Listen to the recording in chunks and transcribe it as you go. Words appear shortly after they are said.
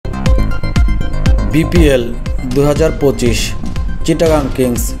BPL 2025 Chittagong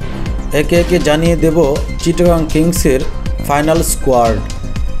Kings. একে একে জানিয়ে দেব চিটাগাং কিংসের ফাইনাল স্কোয়াড।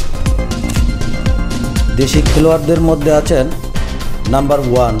 দেশি খেলোয়াড়দের মধ্যে আছেন number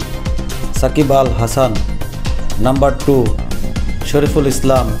 1 Shakib Al Hasan, number 2 Shariful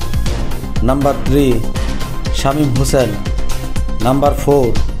Islam, number 3 Shamim Hossain, number 4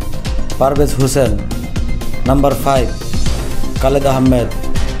 Parvez Hossain, number 5 Khaled Ahmed,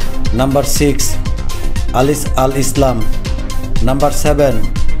 number 6 আলিস আল ইসলাম, নাম্বার 7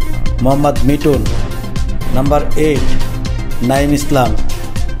 মোহাম্মদ মিটুন, নাম্বার 8 নাইম ইসলাম,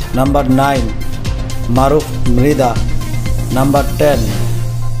 নাম্বার 9 মারুফ Mrida, number 10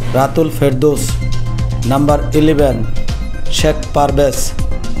 Ratul Ferdous, number 11 Sheikh Parvez,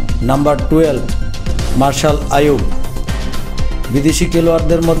 number 12 martial Ayub. বিদেশি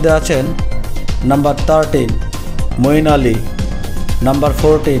খেলোয়াড়দের মধ্যে আছেন নাম্বার 13 মঈন আলী, নাম্বার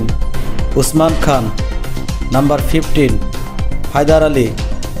 14 উসমান খান, number 15 Haider Ali,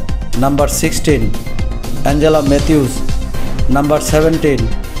 number 16 Angela Matthews, number 17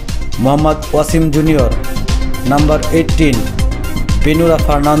 Mohammad Wasim junior, number 18 Binura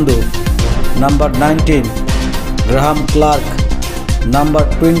Fernando, number 19 Graham clerk, number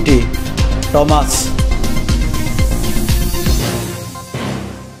 20 Thomas.